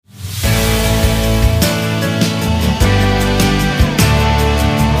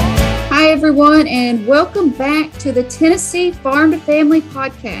everyone, and welcome back to the Tennessee Farm to Family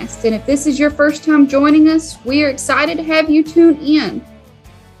podcast. And if this is your first time joining us, we are excited to have you tune in.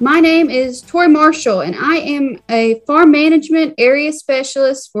 My name is Tori Marshall, and I am a farm management area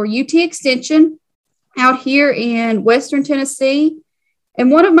specialist for UT Extension out here in Western Tennessee. And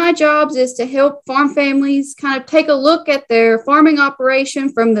one of my jobs is to help farm families kind of take a look at their farming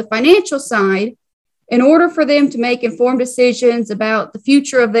operation from the financial side in order for them to make informed decisions about the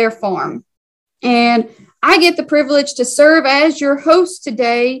future of their farm. And I get the privilege to serve as your host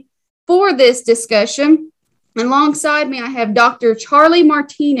today for this discussion. And alongside me, I have Dr. Charlie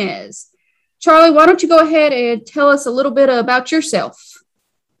Martinez. Charlie, why don't you go ahead and tell us a little bit about yourself?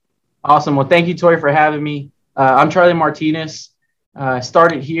 Awesome. Well, thank you, Tori, for having me. I'm Charlie Martinez. I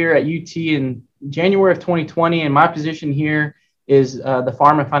started here at UT in January of 2020, and my position here is the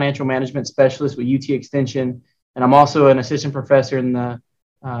Farm and Financial Management Specialist with UT Extension. And I'm also an assistant professor in the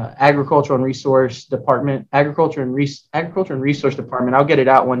Agriculture and Resource Department. Agriculture and Resource Department. I'll get it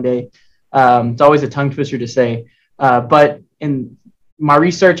out one day. It's always a tongue twister to say. But in my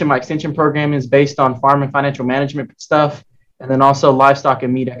research and my extension program is based on farm and financial management stuff, and then also livestock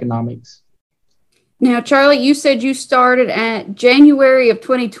and meat economics. Now, Charlie, you said you started at January of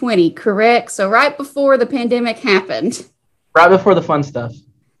 2020, correct? So right before the pandemic happened. Right before the fun stuff.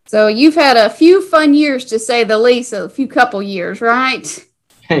 So you've had a few fun years, to say the least, a few couple years, right?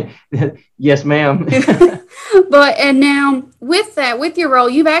 Yes, ma'am. And now with that, with your role,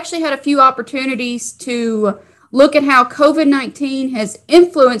 you've actually had a few opportunities to look at how COVID-19 has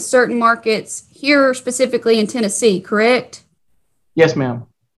influenced certain markets here, specifically in Tennessee, correct? Yes, ma'am.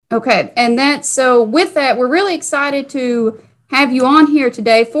 Okay. And so with that, we're really excited to have you on here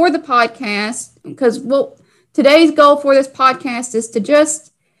today for the podcast because, today's goal for this podcast is to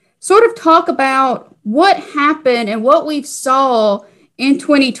just sort of talk about what happened and what we saw in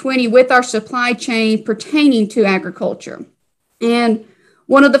 2020 with our supply chain pertaining to agriculture. And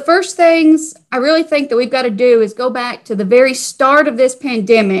one of the first things I really think that we've got to do is go back to the very start of this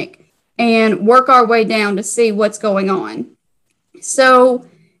pandemic and work our way down to see what's going on. So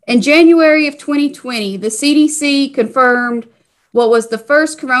in January of 2020, the CDC confirmed what was the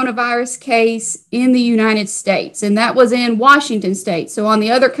first coronavirus case in the United States, and that was in Washington State, so on the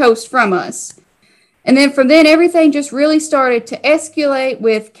other coast from us. And then from then, everything just really started to escalate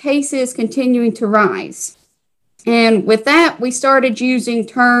with cases continuing to rise. And with that, we started using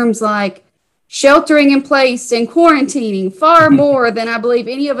terms like sheltering in place and quarantining far more than I believe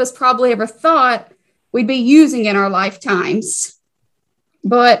any of us probably ever thought we'd be using in our lifetimes.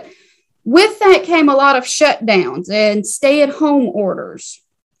 But with that came a lot of shutdowns and stay-at-home orders,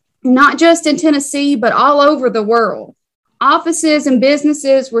 not just in Tennessee, but all over the world. Offices and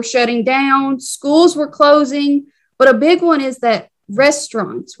businesses were shutting down, schools were closing, but a big one is that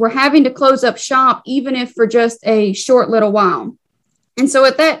restaurants were having to close up shop, even if for just a short little while. And so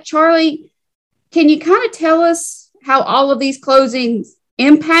with that, Charlie, can you kind of tell us how all of these closings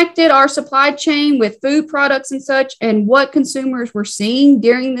impacted our supply chain with food products and such, and what consumers were seeing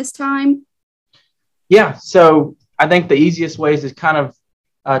during this time? Yeah, so I think the easiest ways is kind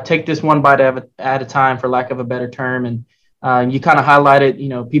of take this one bite at a time, for lack of a better term. And you kind of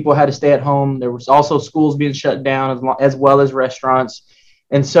highlighted, people had to stay at home. There was also schools being shut down as well as restaurants.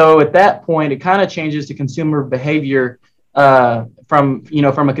 And so at that point, it kind of changes to consumer behavior from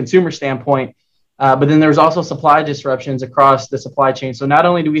a consumer standpoint. But then there's also supply disruptions across the supply chain. So not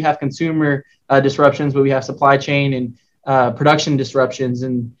only do we have consumer disruptions, but we have supply chain and production disruptions.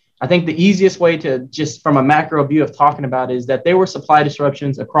 And I think the easiest way to just from a macro view of talking about is that there were supply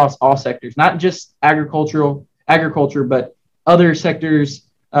disruptions across all sectors, not just agriculture, but other sectors.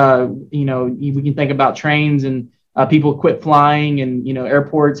 We can think about trains and people quit flying and,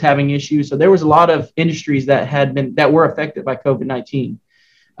 airports having issues. So there was a lot of industries that were affected by COVID-19.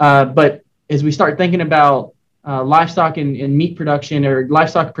 But as we start thinking about livestock and meat production, or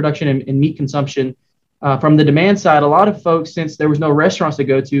livestock production and meat consumption, from the demand side, a lot of folks, since there was no restaurants to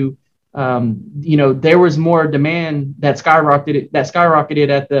go to, there was more demand that skyrocketed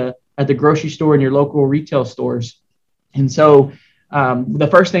at the grocery store and your local retail stores. And so the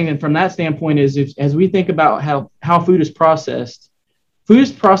first thing, and from that standpoint, is as we think about how food is processed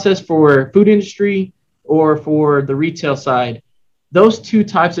for food industry or for the retail side. Those two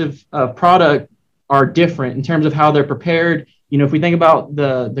types of product are different in terms of how they're prepared. If we think about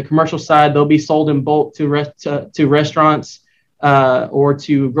the commercial side, they'll be sold in bulk to restaurants or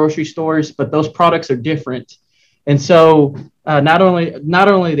to grocery stores, but those products are different. And so not only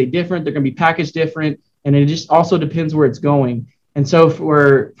are they different, they're going to be packaged different, and it just also depends where it's going. And so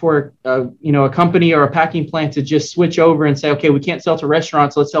for a company or a packing plant to just switch over and say, okay, we can't sell to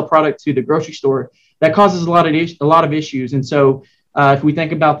restaurants, let's sell product to the grocery store, that causes a lot of issues. And so if we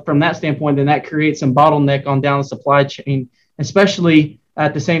think about from that standpoint, then that creates some bottleneck on down the supply chain, especially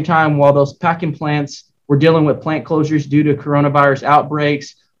at the same time while those packing plants were dealing with plant closures due to coronavirus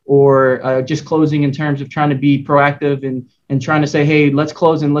outbreaks, or just closing in terms of trying to be proactive and trying to say, hey, let's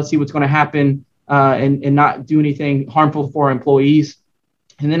close and let's see what's going to happen, and not do anything harmful for our employees.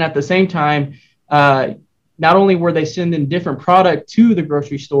 And then at the same time, not only were they sending different product to the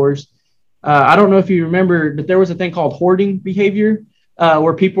grocery stores, I don't know if you remember, but there was a thing called hoarding behavior,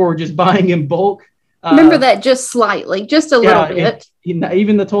 where people were just buying in bulk. Remember that just slightly, just a little bit.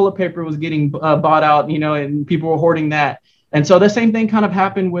 Even the toilet paper was getting bought out, and people were hoarding that. And so the same thing kind of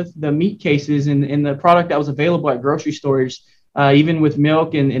happened with the meat cases and the product that was available at grocery stores, even with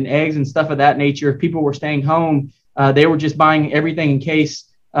milk and eggs and stuff of that nature. If people were staying home, they were just buying everything in case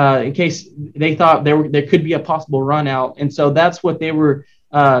they thought there could be a possible run out. And so that's what they were,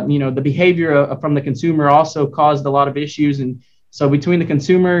 the behavior from the consumer also caused a lot of issues. And so between the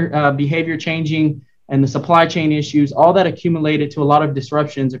consumer behavior changing and the supply chain issues, all that accumulated to a lot of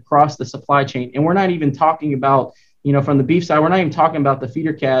disruptions across the supply chain. And we're not even talking about, from the beef side, we're not even talking about the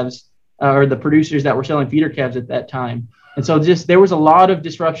feeder calves or the producers that were selling feeder calves at that time. And so there was a lot of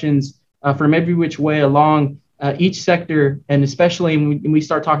disruptions from every which way along each sector, and especially when we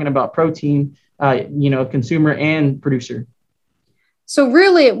start talking about protein, consumer and producer. So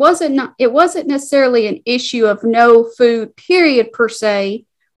really, it wasn't necessarily an issue of no food, period, per se,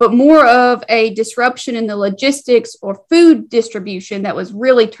 but more of a disruption in the logistics or food distribution that was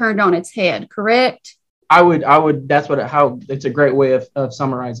really turned on its head, correct? I would, it's a great way of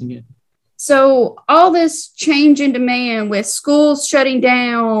summarizing it. So all this change in demand with schools shutting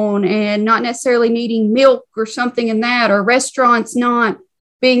down and not necessarily needing milk or something in that, or restaurants not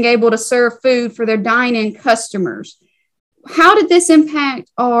being able to serve food for their dine-in customers. How did this impact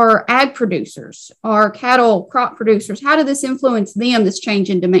our ag producers, our cattle crop producers? How did this influence them, this change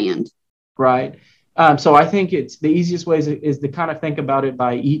in demand? Right. So I think it's the easiest way is to kind of think about it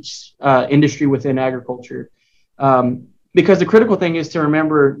by each industry within agriculture. Because the critical thing is to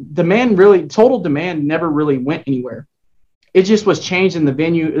remember total demand never really went anywhere. It just was changed in the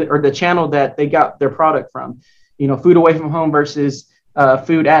venue or the channel that they got their product from, food away from home versus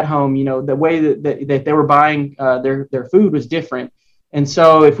food at home. The way that they were buying their food was different. And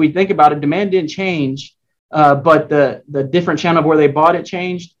so if we think about it, demand didn't change, but the different channel where they bought it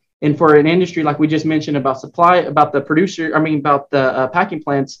changed. And for an industry like we just mentioned about supply, about the packing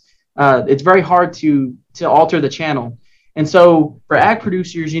plants, it's very hard to alter the channel. And so for ag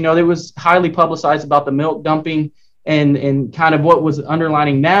producers, it was highly publicized about the milk dumping, and kind of what was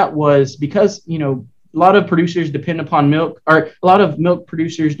underlining that was because, a lot of producers depend upon milk, or a lot of milk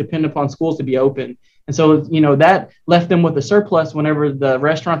producers depend upon schools to be open. And so, that left them with a surplus whenever the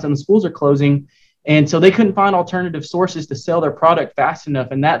restaurants and the schools are closing. And so they couldn't find alternative sources to sell their product fast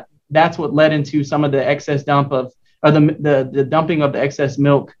enough. And that's what led into some of the excess the dumping of the excess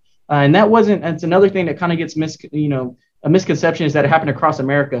milk. And that's another thing that kind of gets a misconception is that it happened across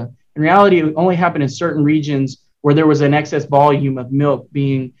America. In reality, it only happened in certain regions where there was an excess volume of milk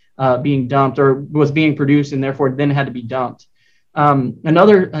being dumped or was being produced, and therefore then had to be dumped.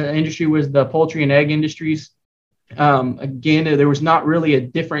 Another industry was the poultry and egg industries. Again, there was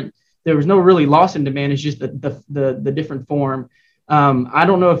no really loss in demand. It's just the different form. I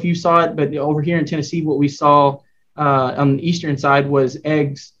don't know if you saw it, but over here in Tennessee, what we saw on the eastern side was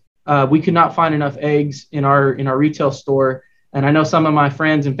eggs. We could not find enough eggs in our retail store. And I know some of my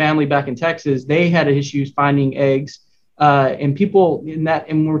friends and family back in Texas, they had issues finding eggs. And people and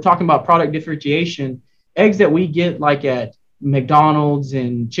when we're talking about product differentiation, eggs that we get like at McDonald's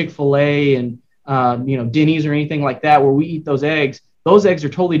and Chick-fil-A and, Denny's or anything like that, where we eat those eggs are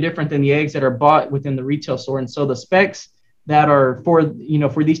totally different than the eggs that are bought within the retail store. And so the specs that are for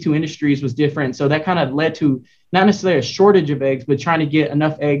these two industries was different. So that kind of led to not necessarily a shortage of eggs, but trying to get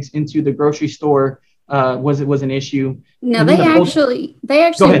enough eggs into the grocery store was an issue. Now they actually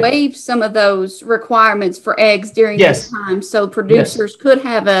waived some of those requirements for eggs during this time, so producers could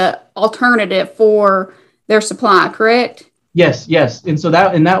have a alternative for their supply. Correct? Yes. And so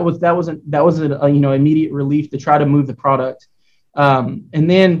that was an immediate relief to try to move the product. And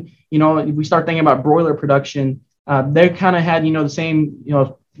then we start thinking about broiler production. They kind of had the same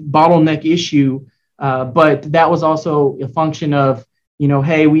bottleneck issue, but that was also a function of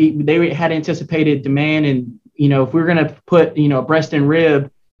they had anticipated demand, and if we're going to put breast and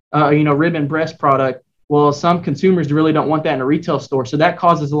rib, rib and breast product, well, some consumers really don't want that in a retail store, so that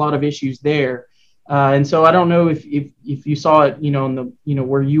causes a lot of issues there. And so I don't know if you saw it, in the,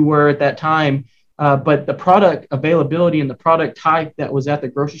 where you were at that time, but the product availability and the product type that was at the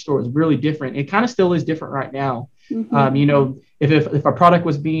grocery store was really different. It kind of still is different right now. Mm-hmm. If a product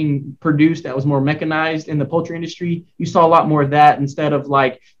was being produced that was more mechanized in the poultry industry, you saw a lot more of that instead of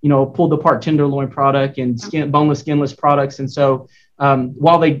pulled apart tenderloin product and boneless, skinless products. And so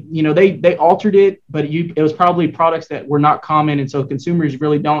while they altered it, but it was probably products that were not common. And so consumers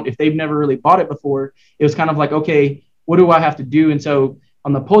really don't, if they've never really bought it before, it was kind of like, okay, what do I have to do? And so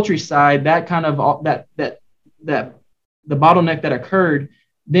on the poultry side, that kind of that the bottleneck that occurred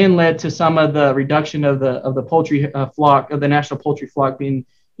then led to some of the reduction of the poultry flock, of the national poultry flock being,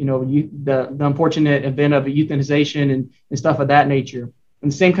 the unfortunate event of euthanization and stuff of that nature.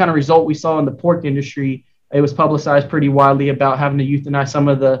 And the same kind of result we saw in the pork industry. It was publicized pretty widely about having to euthanize some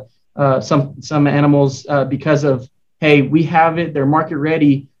of the some animals because of, hey, we have it, they're market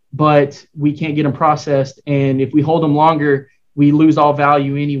ready, but we can't get them processed, and if we hold them longer, we lose all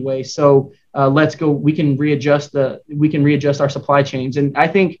value anyway. So let's go. We can readjust our supply chains. And I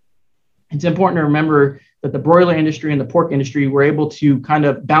think it's important to remember that the broiler industry and the pork industry were able to kind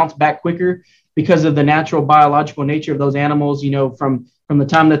of bounce back quicker because of the natural biological nature of those animals. From the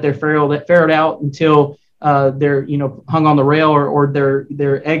time that they're farrowed out until they're hung on the rail or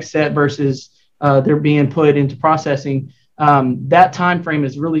their egg set versus they're being put into processing. That time frame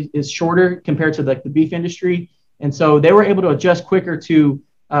is shorter compared to the beef industry. And so they were able to adjust quicker to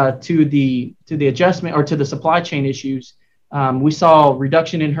the adjustment or to the supply chain issues. We saw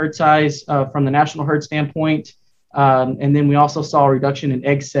reduction in herd size from the national herd standpoint, and then we also saw a reduction in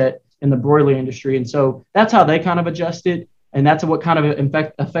egg set in the broiler industry. And so that's how they kind of adjusted, and that's what kind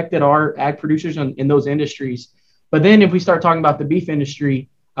of affected our ag producers in those industries. But then if we start talking about the beef industry,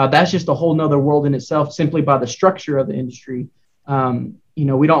 that's just a whole nother world in itself, simply by the structure of the industry.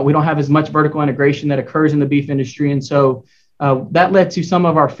 We don't have as much vertical integration that occurs in the beef industry. And so that led to some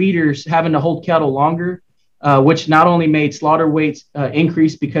of our feeders having to hold cattle longer, which not only made slaughter weights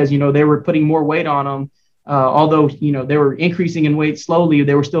increase because, they were putting more weight on them. Although, they were increasing in weight slowly,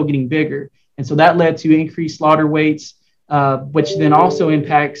 they were still getting bigger. And so that led to increased slaughter weights, which then also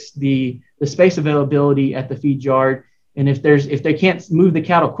impacts the space availability at the feed yard. And if they can't move the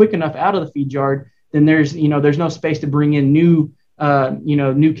cattle quick enough out of the feed yard, then there's no space to bring in new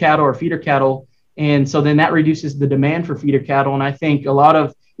cattle or feeder cattle. And so then that reduces the demand for feeder cattle. And I think a lot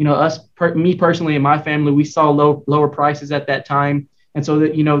of, me personally and my family, we saw lower prices at that time. And so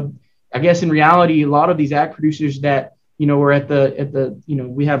that, I guess in reality, a lot of these ag producers that, we're at the,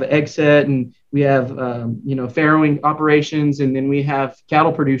 we have an egg set and we have, farrowing operations, and then we have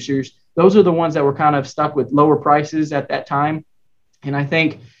cattle producers. Those are the ones that were kind of stuck with lower prices at that time. And I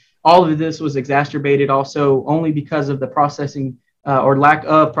think all of this was exacerbated also only because of the processing or lack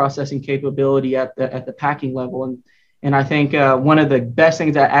of processing capability at the packing level. And I think one of the best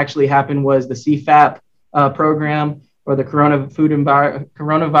things that actually happened was the CFAP program, or the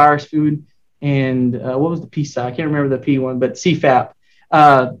coronavirus food. And what was the P side? I can't remember the P one, but CFAP.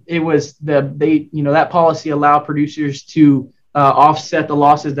 It was that policy allowed producers to offset the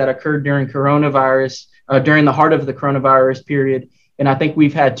losses that occurred during coronavirus, during the heart of the coronavirus period. And I think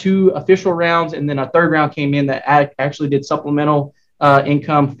we've had 2 official rounds, and then a third round came in that actually did supplemental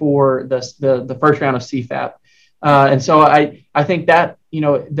income for the first round of CFAP. And so I think that,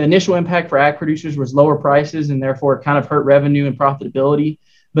 the initial impact for ag producers was lower prices, and therefore it kind of hurt revenue and profitability.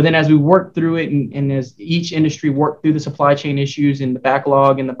 But then as we worked through it, and as each industry worked through the supply chain issues and the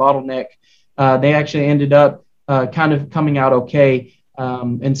backlog and the bottleneck, they actually ended up kind of coming out okay.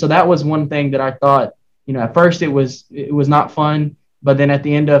 And so that was one thing that I thought, at first it was not fun, but then at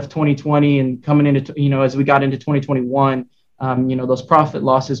the end of 2020 and coming into, as we got into 2021, those profit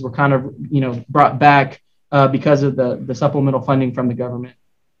losses were kind of, brought back because of the supplemental funding from the government.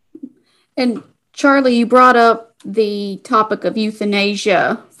 And Charlie, you brought up the topic of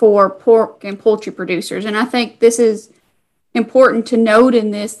euthanasia for pork and poultry producers. And I think this is important to note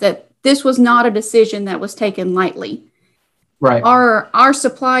in this, that this was not a decision that was taken lightly. Right. Our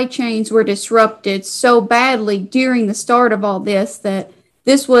supply chains were disrupted so badly during the start of all this that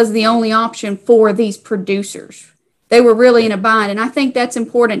this was the only option for these producers. They were really in a bind. And I think that's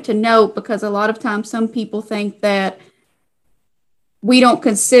important to note, because a lot of times some people think that we don't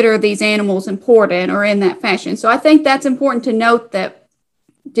consider these animals important or in that fashion. So I think that's important to note, that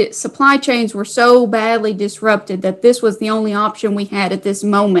supply chains were so badly disrupted that this was the only option we had at this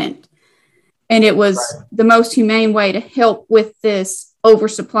moment. And it was the most humane way to help with this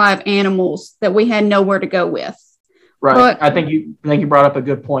oversupply of animals that we had nowhere to go with. Right. But I think you brought up a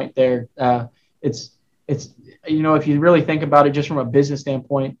good point there. It's if you really think about it just from a business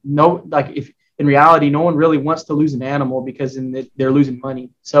standpoint, if in reality, no one really wants to lose an animal because they're losing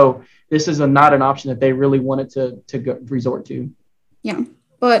money. So this is not an option that they really wanted to resort to. Yeah,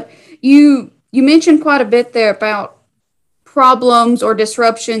 but you mentioned quite a bit there about problems or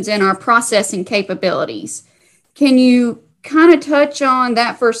disruptions in our processing capabilities. Can you kind of touch on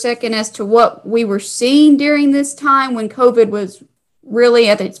that for a second as to what we were seeing during this time when COVID was really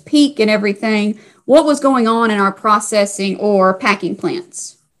at its peak and everything? What was going on in our processing or packing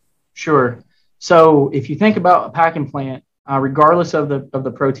plants? Sure. So if you think about a packing plant, regardless of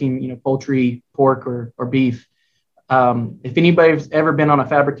the protein, poultry, pork, or beef, if anybody's ever been on a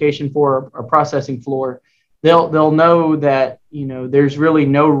fabrication floor or processing floor, they'll know that there's really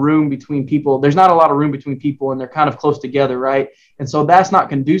no room between people. There's not a lot of room between people, and they're kind of close together, right? And so that's not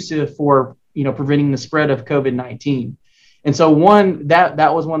conducive for preventing the spread of COVID-19. And so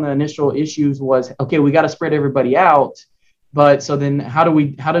that was one of the initial issues was, okay, we got to spread everybody out, but so then how do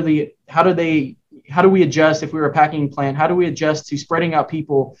we adjust if we were a packing plant? How do we adjust to spreading out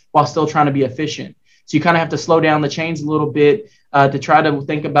people while still trying to be efficient? So you kind of have to slow down the chains a little bit to try to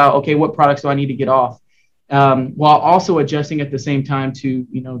think about, okay, what products do I need to get off? While also adjusting at the same time to,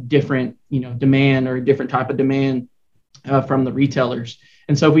 different, demand or different type of demand from the retailers.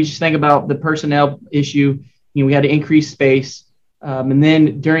 And so if we just think about the personnel issue, we had to increase space. And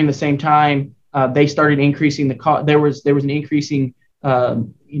then during the same time, they started increasing the cost. There was an increasing,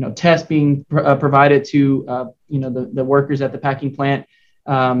 test being provided to, the workers at the packing plant.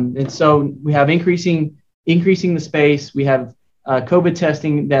 And so we have increasing the space. We have COVID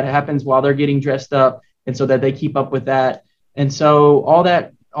testing that happens while they're getting dressed up, and so that they keep up with that. And so all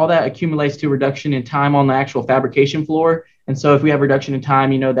that accumulates to reduction in time on the actual fabrication floor. And so if we have reduction in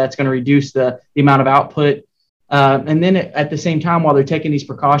time, that's going to reduce the amount of output. And then at the same time, while they're taking these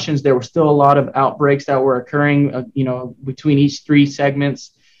precautions, there were still a lot of outbreaks that were occurring, between each 3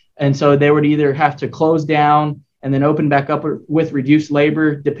 segments. And so they would either have to close down and then open back up with reduced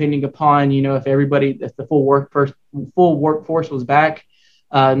labor, depending upon, if the full workforce was back.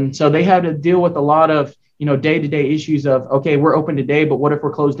 So they had to deal with a lot of, day-to-day issues of, okay, we're open today, but what if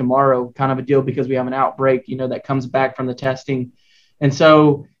we're closed tomorrow, kind of a deal, because we have an outbreak, that comes back from the testing. And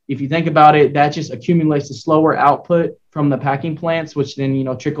so if you think about it, that just accumulates the slower output from the packing plants, which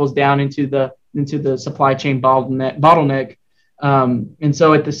then, trickles down into the supply chain bottleneck. And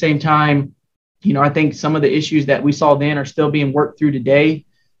so at the same time, I think some of the issues that we saw then are still being worked through today.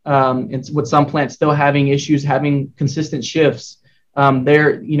 And with some plants still having issues, having consistent shifts.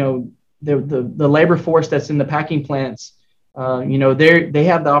 The labor force that's in the packing plants, they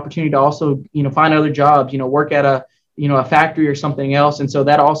have the opportunity to also, find other jobs, work at a factory or something else. And so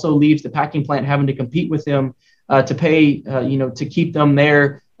that also leaves the packing plant having to compete with them to pay, to keep them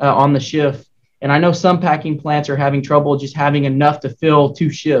there on the shift. And I know some packing plants are having trouble just having enough to fill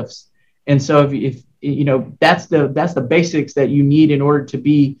 2 shifts. And so if that's the basics that you need in order to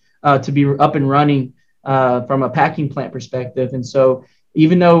be up and running from a packing plant perspective. And so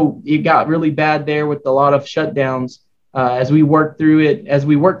even though it got really bad there with a lot of shutdowns, as we worked through it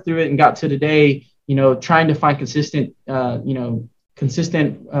and got to today, trying to find consistent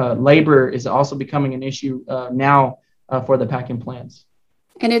labor is also becoming an issue now for the packing plants.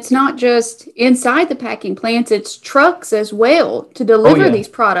 And it's not just inside the packing plants, it's trucks as well to deliver these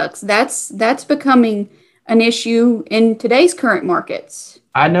products. That's becoming an issue in today's current markets.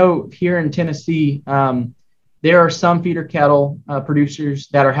 I know here in Tennessee, there are some feeder cattle producers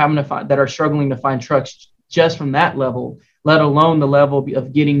that are struggling to find trucks just from that level, let alone the level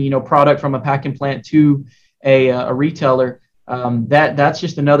of getting, product from a packing plant to a retailer. That's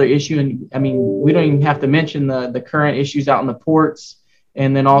just another issue. And I mean, we don't even have to mention the current issues out in the ports,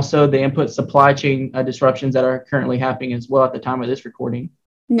 and then also the input supply chain disruptions that are currently happening as well at the time of this recording.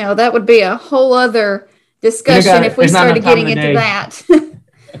 No, that would be a whole other discussion if we started getting into that.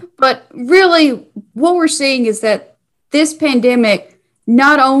 But really, what we're seeing is that this pandemic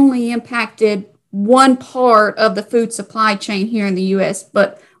not only impacted one part of the food supply chain here in the U.S.,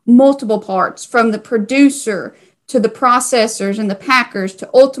 but multiple parts, from the producer to the processors and the packers to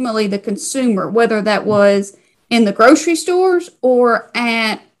ultimately the consumer, whether that was in the grocery stores or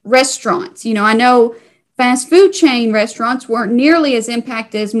at restaurants. I know fast food chain restaurants weren't nearly as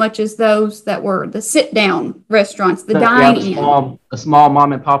impacted as much as those that were the sit-down restaurants, the dine-in. The small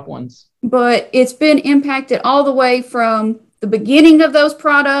mom and pop ones. But it's been impacted all the way from the beginning of those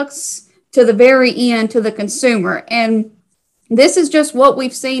products to the very end to the consumer. And this is just what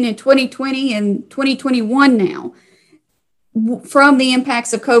we've seen in 2020 and 2021 now from the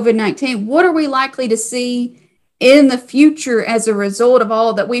impacts of COVID-19. What are we likely to see in the future as a result of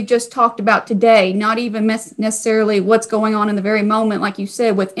all that we've just talked about today, not even necessarily what's going on in the very moment, like you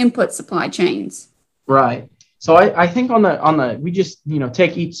said, with input supply chains. Right. So I think on the we just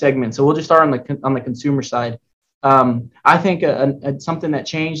take each segment. So we'll just start on the consumer side. I think something that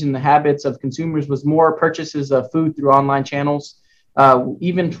changed in the habits of consumers was more purchases of food through online channels,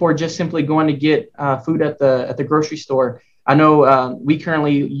 even for just simply going to get food at the grocery store. I know we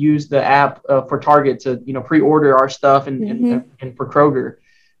currently use the app for Target to pre-order our stuff and for Kroger.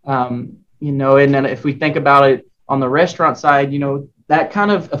 And then if we think about it on the restaurant side, that kind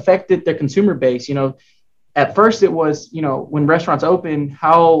of affected the consumer base. At first it was, when restaurants opened,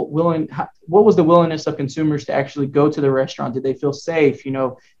 what was the willingness of consumers to actually go to the restaurant? Did they feel safe?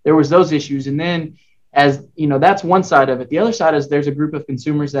 There was those issues. And then that's one side of it. The other side is there's a group of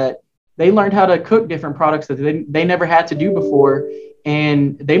consumers that they learned how to cook different products that they never had to do before.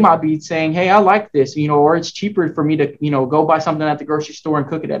 And they might be saying, hey, I like this, or it's cheaper for me to, go buy something at the grocery store and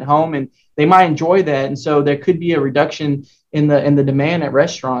cook it at home. And they might enjoy that. And so there could be a reduction in the demand at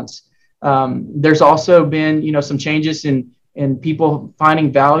restaurants. There's also been, some changes in people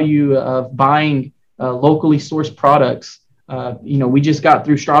finding value of buying locally sourced products. We just got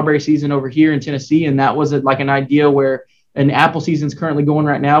through strawberry season over here in Tennessee, and that was like an idea where an apple season is currently going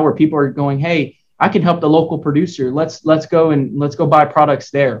right now, where people are going, hey, I can help the local producer. Let's go buy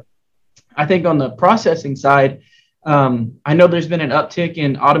products there. I think on the processing side, I know there's been an uptick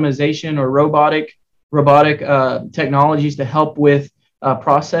in automation or robotic technologies to help with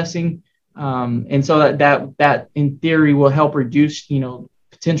processing. And so that in theory will help reduce,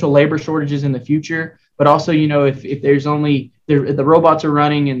 potential labor shortages in the future. But also, if there's only the robots are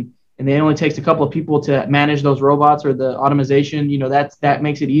running and it only takes a couple of people to manage those robots or the automation, that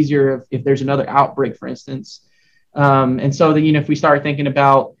makes it easier if there's another outbreak, for instance. And so if we start thinking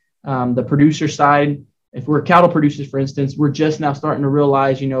about the producer side, if we're cattle producers, for instance, we're just now starting to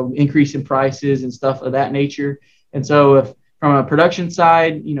realize, increase in prices and stuff of that nature. And so if from a production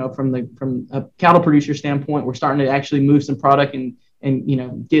side, from a cattle producer standpoint, we're starting to actually move some product and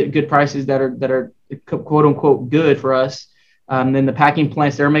get good prices that are quote unquote good for us. Then the packing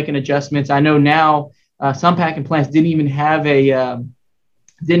plants, they're making adjustments. I know now some packing plants didn't have a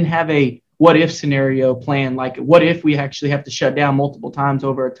what if scenario plan. Like, what if we actually have to shut down multiple times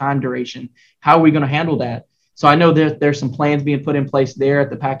over a time duration? How are we going to handle that? So I know there's some plans being put in place there at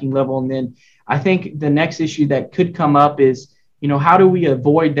the packing level. And then I think the next issue that could come up is, how do we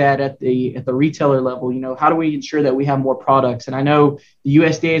avoid that at the retailer level? How do we ensure that we have more products? And I know the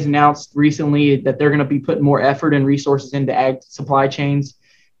USDA has announced recently that they're going to be putting more effort and resources into ag supply chains.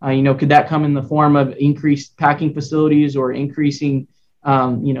 Could that come in the form of increased packing facilities or increasing,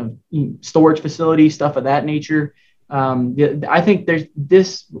 storage facilities, stuff of that nature? I think there's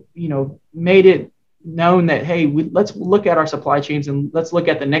this, made it known that, hey, let's look at our supply chains and let's look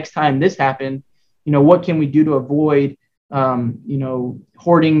at the next time this happened. What can we do to avoid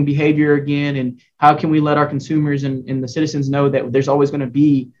hoarding behavior again, and how can we let our consumers and the citizens know that there's always going to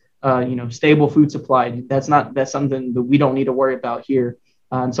be stable food supply? That's something that we don't need to worry about here.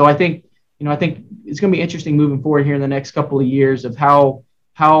 And so I think it's going to be interesting moving forward here in the next couple of years of how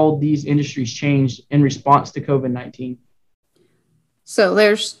these industries change in response to COVID-19. So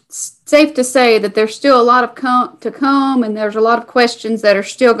there's safe to say that there's still a lot to come, and there's a lot of questions that are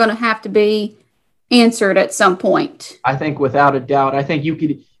still going to have to be answered at some point. I think without a doubt. I think you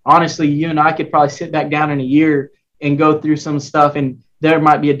and I could probably sit back down in a year and go through some stuff, and there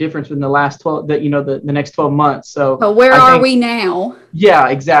might be a difference in the last 12, the next 12 months. So where are we now? Yeah,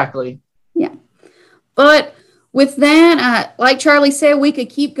 exactly. Yeah. But with that, like Charlie said, we could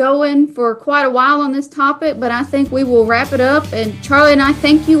keep going for quite a while on this topic, but I think we will wrap it up. And Charlie and I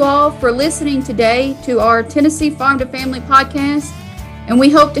thank you all for listening today to our Tennessee Farm to Family podcast. And we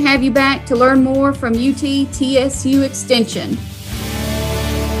hope to have you back to learn more from UT TSU Extension.